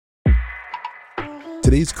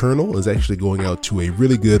today's kernel is actually going out to a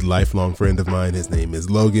really good lifelong friend of mine. His name is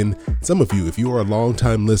Logan. Some of you, if you are a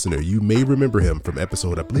longtime listener, you may remember him from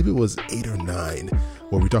episode, I believe it was 8 or 9,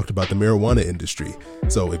 where we talked about the marijuana industry.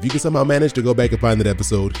 So if you can somehow manage to go back and find that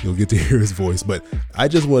episode, you'll get to hear his voice. But I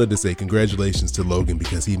just wanted to say congratulations to Logan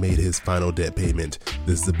because he made his final debt payment.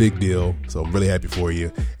 This is a big deal, so I'm really happy for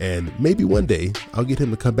you. And maybe one day I'll get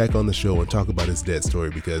him to come back on the show and talk about his debt story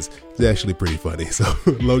because it's actually pretty funny. So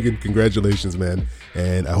Logan, congratulations, man.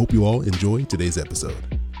 And I hope you all enjoy today's episode.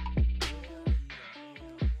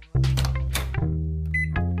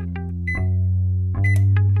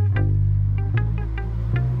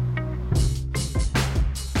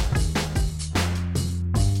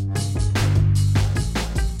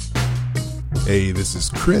 Hey, this is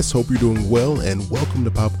Chris. Hope you're doing well and welcome to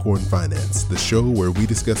Popcorn Finance, the show where we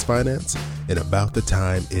discuss finance and about the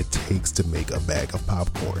time it takes to make a bag of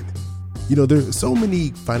popcorn. You know, there's so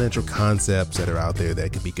many financial concepts that are out there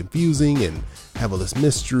that can be confusing and have all this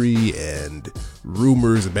mystery and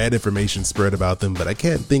rumors and bad information spread about them, but I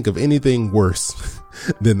can't think of anything worse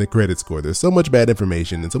than the credit score. There's so much bad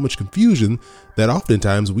information and so much confusion that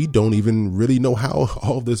oftentimes we don't even really know how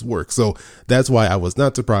all this works. So that's why I was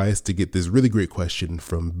not surprised to get this really great question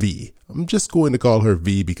from V. I'm just going to call her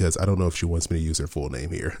V because I don't know if she wants me to use her full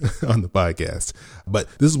name here on the podcast. But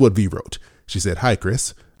this is what V wrote. She said, "Hi,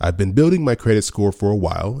 Chris. I've been building my credit score for a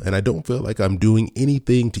while and I don't feel like I'm doing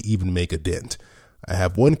anything to even make a dent. I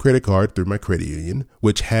have one credit card through my credit union,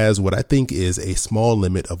 which has what I think is a small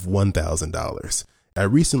limit of $1,000. I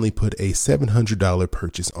recently put a $700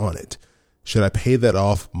 purchase on it. Should I pay that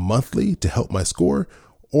off monthly to help my score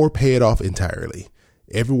or pay it off entirely?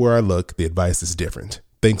 Everywhere I look, the advice is different.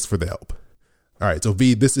 Thanks for the help." All right, so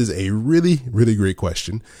V, this is a really, really great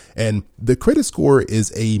question. And the credit score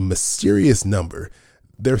is a mysterious number.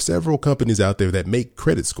 There are several companies out there that make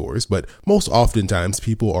credit scores, but most oftentimes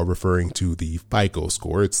people are referring to the FICO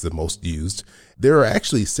score. It's the most used. There are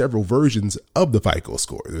actually several versions of the FICO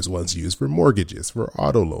score. There's ones used for mortgages, for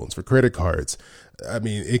auto loans, for credit cards. I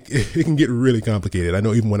mean, it can get really complicated. I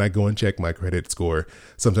know even when I go and check my credit score,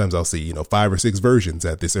 sometimes I'll see, 5 or 6 versions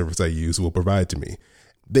that the service I use will provide to me.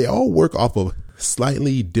 They all work off of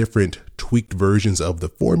slightly different tweaked versions of the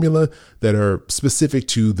formula that are specific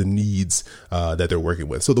to the needs that they're working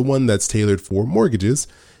with. So the one that's tailored for mortgages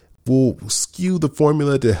will skew the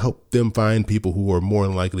formula to help them find people who are more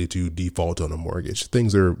likely to default on a mortgage.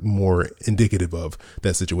 Things are more indicative of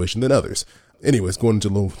that situation than others. Anyways, going into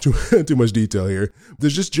a little too much detail here.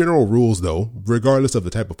 There's just general rules, though, regardless of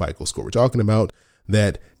the type of FICO score we're talking about,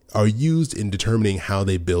 that are used in determining how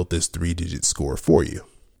they built this 3-digit score for you.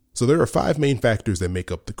 So there are 5 main factors that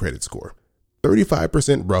make up the credit score.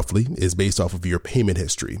 35% roughly is based off of your payment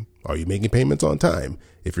history. Are you making payments on time?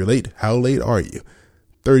 If you're late, how late are you?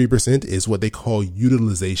 30% is what they call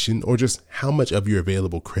utilization, or just how much of your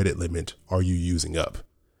available credit limit are you using up.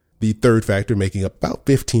 The third factor, making up about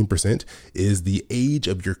 15%, is the age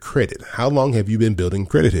of your credit. How long have you been building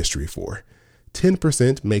credit history for?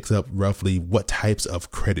 10% makes up roughly what types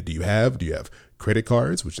of credit do you have? Do you have credit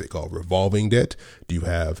cards, which they call revolving debt? Do you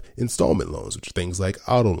have installment loans, which are things like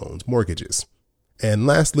auto loans, mortgages? And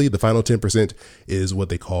lastly, the final 10% is what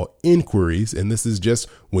they call inquiries. And this is just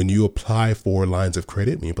when you apply for lines of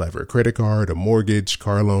credit, when you apply for a credit card, a mortgage,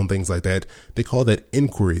 car loan, things like that. They call that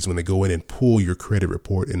inquiries when they go in and pull your credit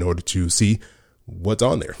report in order to see what's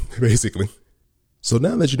on there, basically. So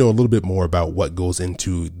now that you know a little bit more about what goes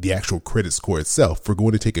into the actual credit score itself, we're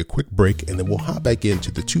going to take a quick break and then we'll hop back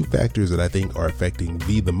into the 2 factors that I think are affecting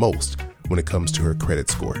V the most when it comes to her credit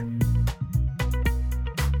score.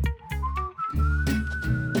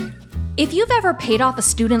 If you've ever paid off a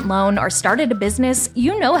student loan or started a business,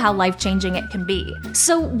 you know how life-changing it can be.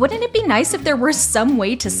 So wouldn't it be nice if there were some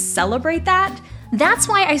way to celebrate that? That's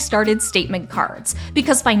why I started Statement Cards,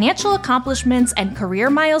 because financial accomplishments and career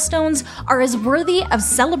milestones are as worthy of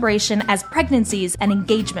celebration as pregnancies and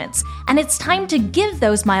engagements, and it's time to give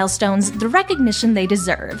those milestones the recognition they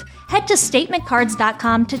deserve. Head to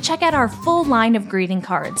statementcards.com to check out our full line of greeting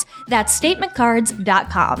cards. That's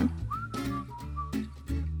statementcards.com.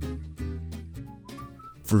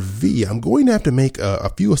 For V, I'm going to have to make a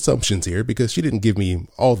few assumptions here because she didn't give me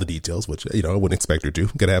all the details, which, I wouldn't expect her to.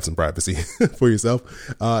 Got to have some privacy for yourself.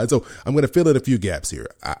 And so I'm going to fill in a few gaps here.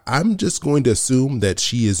 I'm just going to assume that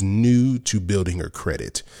she is new to building her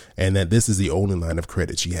credit and that this is the only line of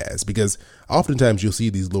credit she has, because oftentimes you'll see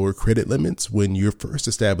these lower credit limits when you're first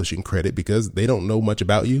establishing credit because they don't know much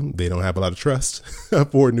about you. They don't have a lot of trust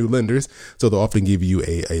for new lenders. So they'll often give you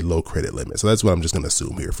a low credit limit. So that's what I'm just going to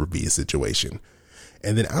assume here for V's situation.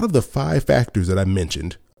 And then out of the 5 factors that I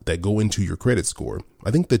mentioned, that go into your credit score,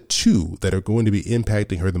 I think the two that are going to be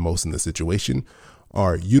impacting her the most in this situation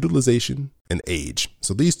are utilization and age.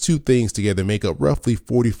 So these two things together make up roughly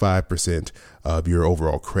 45% of your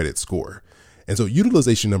overall credit score. And so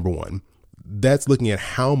utilization, number one, that's looking at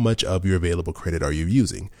how much of your available credit are you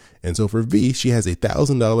using. And so for V, she has a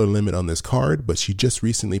 $1,000 limit on this card, but she just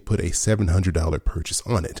recently put a $700 purchase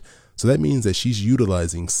on it. So that means that she's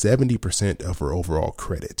utilizing 70% of her overall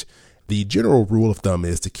credit. The general rule of thumb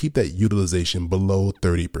is to keep that utilization below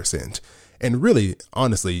 30%. And really,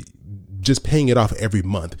 honestly, just paying it off every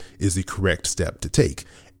month is the correct step to take.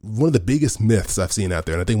 One of the biggest myths I've seen out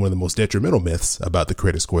there, and I think one of the most detrimental myths about the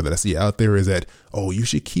credit score that I see out there is that, oh, you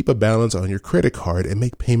should keep a balance on your credit card and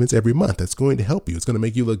make payments every month. That's going to help you. It's going to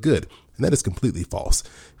make you look good. And that is completely false.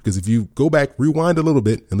 Because if you go back, rewind a little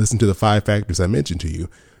bit and listen to the 5 factors I mentioned to you,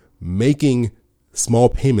 making small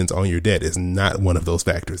payments on your debt is not one of those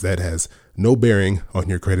factors. That has no bearing on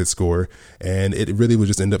your credit score. And it really will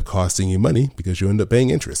just end up costing you money because you end up paying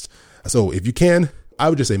interest. So if you can, I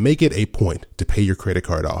would just say make it a point to pay your credit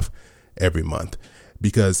card off every month,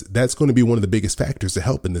 because that's going to be one of the biggest factors to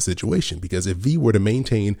help in this situation. Because if V were to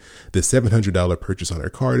maintain the $700 purchase on her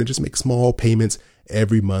card and just make small payments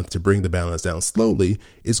every month to bring the balance down slowly,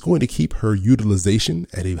 it's going to keep her utilization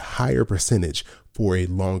at a higher percentage for a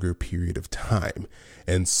longer period of time.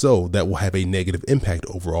 And so that will have a negative impact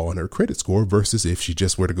overall on her credit score versus if she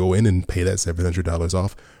just were to go in and pay that $700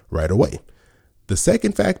 off right away. The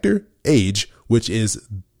second factor, age, which is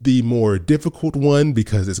the more difficult one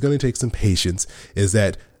because it's going to take some patience, is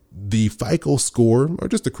that the FICO score, or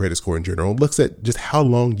just the credit score in general, looks at just how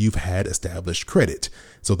long you've had established credit.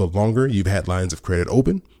 So the longer you've had lines of credit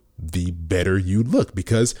open, the better you look,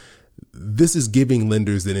 because this is giving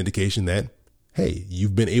lenders an indication that, hey,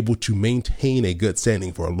 you've been able to maintain a good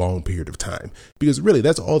standing for a long period of time. Because really,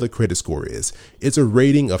 that's all the credit score is. It's a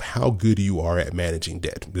rating of how good you are at managing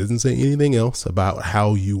debt. It doesn't say anything else about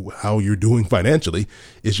how you're doing financially.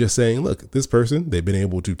 It's just saying, look, this person, they've been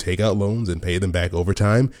able to take out loans and pay them back over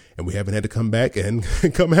time, and we haven't had to come back and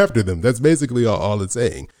come after them. That's basically all it's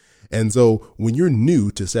saying. And so when you're new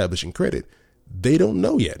to establishing credit, they don't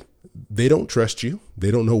know yet. They don't trust you.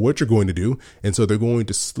 They don't know what you're going to do. And so they're going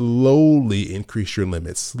to slowly increase your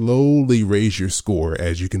limits, slowly raise your score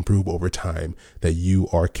as you can prove over time that you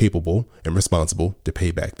are capable and responsible to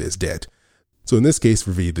pay back this debt. So in this case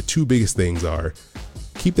for V, the two biggest things are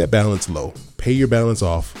keep that balance low, pay your balance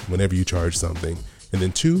off whenever you charge something. And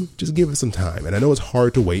then 2, just give it some time. And I know it's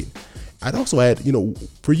hard to wait. I'd also add,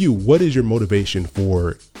 for you, what is your motivation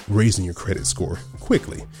for raising your credit score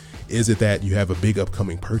quickly? Is it that you have a big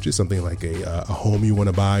upcoming purchase, something like a home you want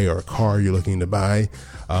to buy or a car you're looking to buy?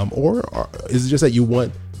 Or is it just that you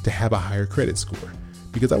want to have a higher credit score?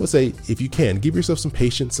 Because I would say if you can, give yourself some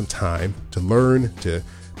patience, some time to learn, to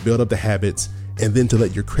build up the habits, and then to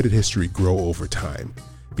let your credit history grow over time.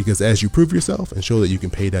 Because as you prove yourself and show that you can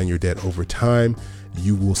pay down your debt over time,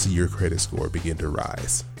 you will see your credit score begin to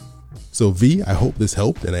rise. So V, I hope this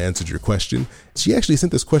helped and I answered your question. She actually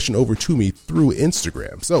sent this question over to me through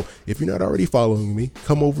Instagram. So if you're not already following me,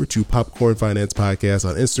 come over to Popcorn Finance Podcast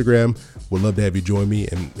on Instagram. Would love to have you join me.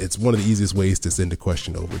 And it's one of the easiest ways to send a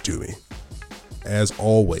question over to me. As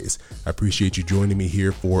always, I appreciate you joining me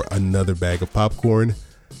here for another bag of popcorn.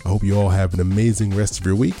 I hope you all have an amazing rest of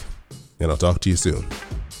your week, and I'll talk to you soon.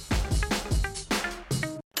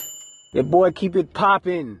 Yeah, boy, keep it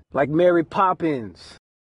poppin' like Mary Poppins.